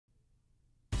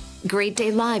Great Day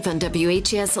Live on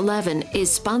WHAS 11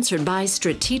 is sponsored by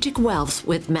Strategic Wealth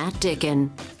with Matt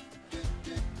Dicken.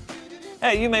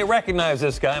 Hey, you may recognize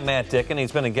this guy, Matt Dicken.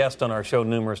 He's been a guest on our show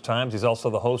numerous times. He's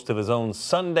also the host of his own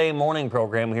Sunday morning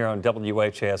program here on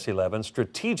WHAS 11,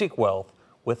 Strategic Wealth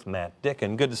with Matt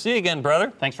Dicken. Good to see you again,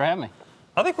 brother. Thanks for having me.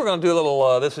 I think we're going to do a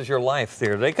little This Is Your Life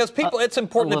here today, because it's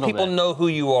important that people know who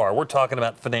you are. We're talking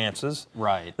about finances.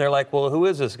 Right. They're like, well, who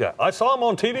is this guy? I saw him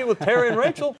on TV with Terry and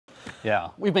Rachel. Yeah.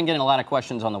 We've been getting a lot of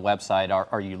questions on the website.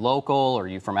 Are you local? Are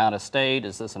you from out of state?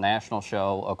 Is this a national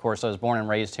show? Of course, I was born and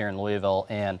raised here in Louisville,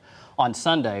 and on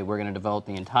Sunday, we're going to devote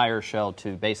the entire show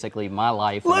to basically my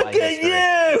life and my history. Look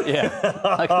at you!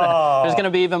 Yeah. There's going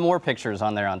to be even more pictures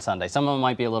on there on Sunday. Some of them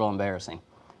might be a little embarrassing.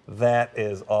 That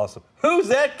is awesome. Who's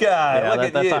that guy? Yeah, Look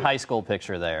at that's you. a high school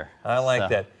picture there. I like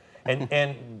that.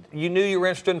 And you knew you were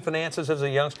interested in finances as a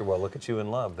youngster. Well, look at you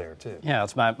in love there, too. Yeah,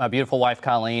 it's my beautiful wife,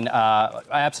 Colleen.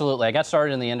 Absolutely. I got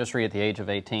started in the industry at the age of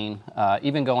 18.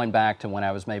 Even going back to when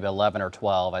I was maybe 11 or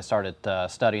 12, I started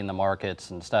studying the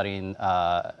markets and studying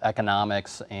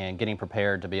economics and getting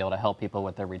prepared to be able to help people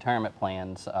with their retirement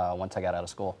plans once I got out of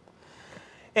school.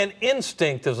 And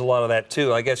instinct is a lot of that,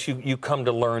 too. I guess you come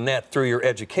to learn that through your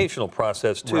educational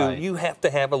process, too. Right. You have to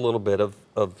have a little bit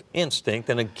of instinct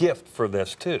and a gift for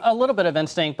this, too. A little bit of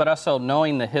instinct, but also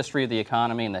knowing the history of the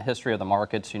economy and the history of the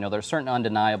markets. You know, there's certain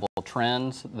undeniable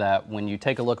trends that when you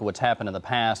take a look at what's happened in the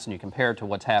past and you compare it to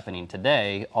what's happening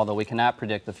today, although we cannot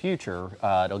predict the future,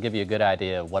 it'll give you a good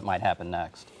idea of what might happen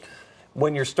next.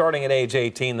 When you're starting at age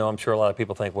 18, though, I'm sure a lot of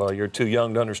people think, well, you're too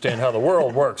young to understand how the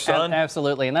world works, son.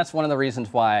 Absolutely, and that's one of the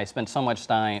reasons why I spent so much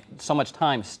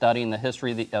time studying the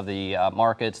history of the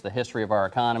markets, the history of our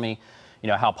economy, you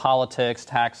know, how politics,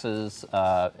 taxes,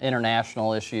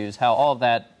 international issues, how all of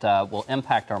that will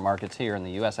impact our markets here in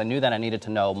the U.S. I knew that I needed to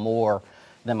know more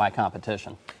than my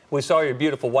competition. We saw your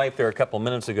beautiful wife there a couple of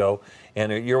minutes ago,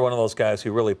 and you're one of those guys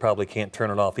who really probably can't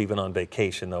turn it off even on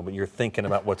vacation, though, but you're thinking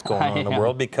about what's going on in the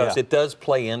world because it does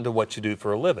play into what you do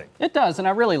for a living. It does, and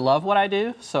I really love what I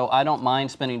do, so I don't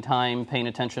mind spending time paying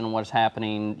attention to what's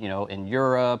happening, you know, in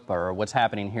Europe or what's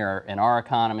happening here in our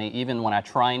economy. Even when I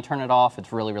try and turn it off,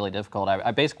 it's really, really difficult.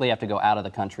 I basically have to go out of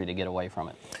the country to get away from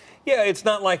it. Yeah, it's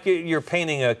not like you're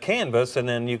painting a canvas and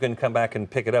then you can come back and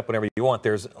pick it up whenever you want.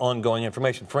 There's ongoing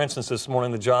information. For instance, this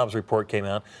morning the jobs report came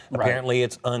out. Right. Apparently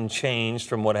it's unchanged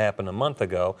from what happened a month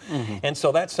ago. And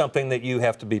so that's something that you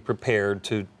have to be prepared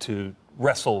to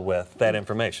wrestle with, that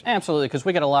information. Absolutely, because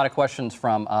we get a lot of questions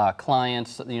from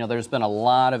clients. You know, there's been a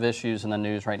lot of issues in the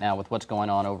news right now with what's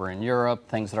going on over in Europe,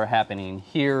 things that are happening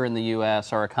here in the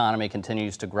U.S. Our economy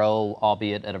continues to grow,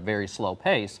 albeit at a very slow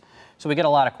pace. So we get a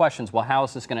lot of questions. Well, how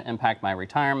is this going to impact my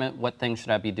retirement? What things should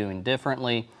I be doing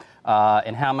differently?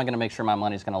 And how am I going to make sure my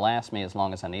money is going to last me as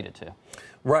long as I need it to?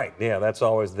 Right. Yeah, that's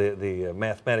always the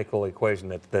mathematical equation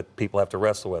that people have to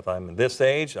wrestle with. I'm at this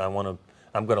age. I'm going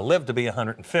to live to be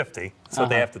 150, so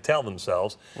they have to tell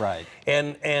themselves. Right.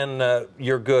 And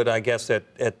you're good, I guess,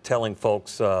 at telling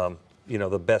folks, you know,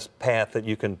 the best path that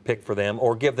you can pick for them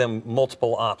or give them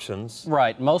multiple options.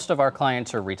 Right. Most of our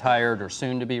clients are retired or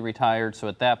soon to be retired, so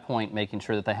at that point, making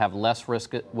sure that they have less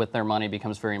risk with their money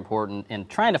becomes very important, and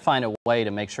trying to find a way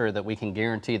to make sure that we can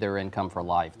guarantee their income for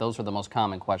life. Those are the most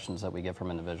common questions that we get from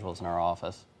individuals in our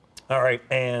office. All right,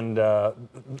 and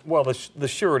well, the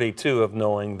surety too of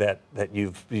knowing that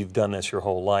you've done this your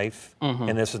whole life,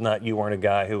 and this is not, you weren't a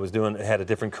guy who was had a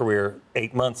different career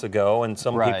 8 months ago, and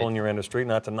some people in your industry,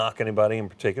 not to knock anybody in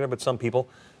particular, but some people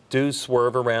do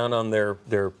swerve around on their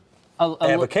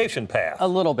avocation path. A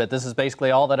little bit. This is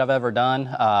basically all that I've ever done.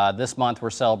 This month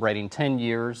we're celebrating 10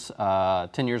 years.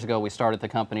 10 years ago we started the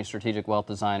company Strategic Wealth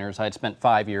Designers. I had spent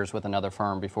 5 years with another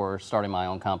firm before starting my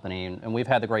own company, and we've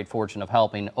had the great fortune of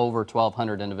helping over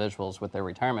 1,200 individuals with their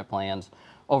retirement plans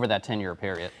over that 10-year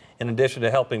period. In addition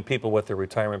to helping people with their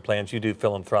retirement plans, you do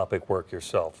philanthropic work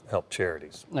yourself, help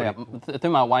charities. Yeah, through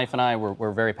my wife and I,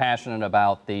 we're very passionate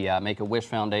about the Make-A-Wish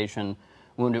Foundation,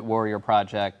 Wounded Warrior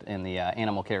Project, and the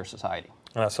Animal Care Society.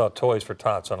 And I saw Toys for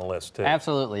Tots on the list, too.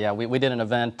 Absolutely, yeah. We did an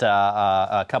event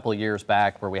a couple of years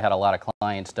back where we had a lot of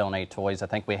clients donate toys. I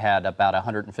think we had about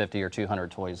 150 or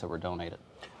 200 toys that were donated.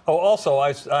 Oh, also,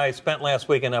 I spent last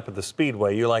weekend up at the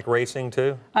Speedway. You like racing,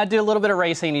 too? I do a little bit of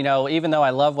racing. You know, even though I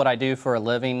love what I do for a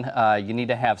living, you need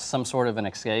to have some sort of an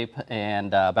escape.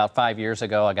 And about 5 years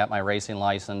ago, I got my racing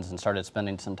license and started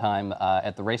spending some time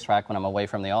at the racetrack when I'm away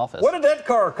from the office. What did that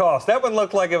car cost? That one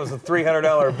looked like it was a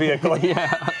 $300 vehicle.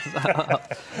 Yeah.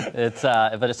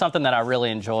 But it's something that I really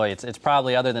enjoy. It's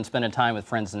probably, other than spending time with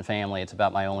friends and family, it's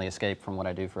about my only escape from what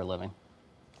I do for a living.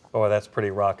 Oh, that's pretty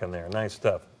rocking there. Nice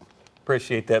stuff.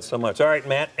 Appreciate that so much. All right,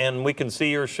 Matt, and we can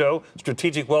see your show,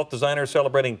 Strategic Wealth Designer,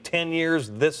 celebrating 10 years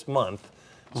this month.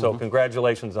 So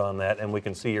congratulations on that, and we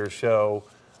can see your show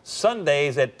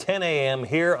Sundays at 10 a.m.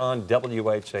 here on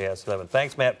WHAS 11.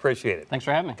 Thanks, Matt. Appreciate it. Thanks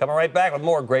for having me. Coming right back with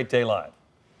more Great Day Live.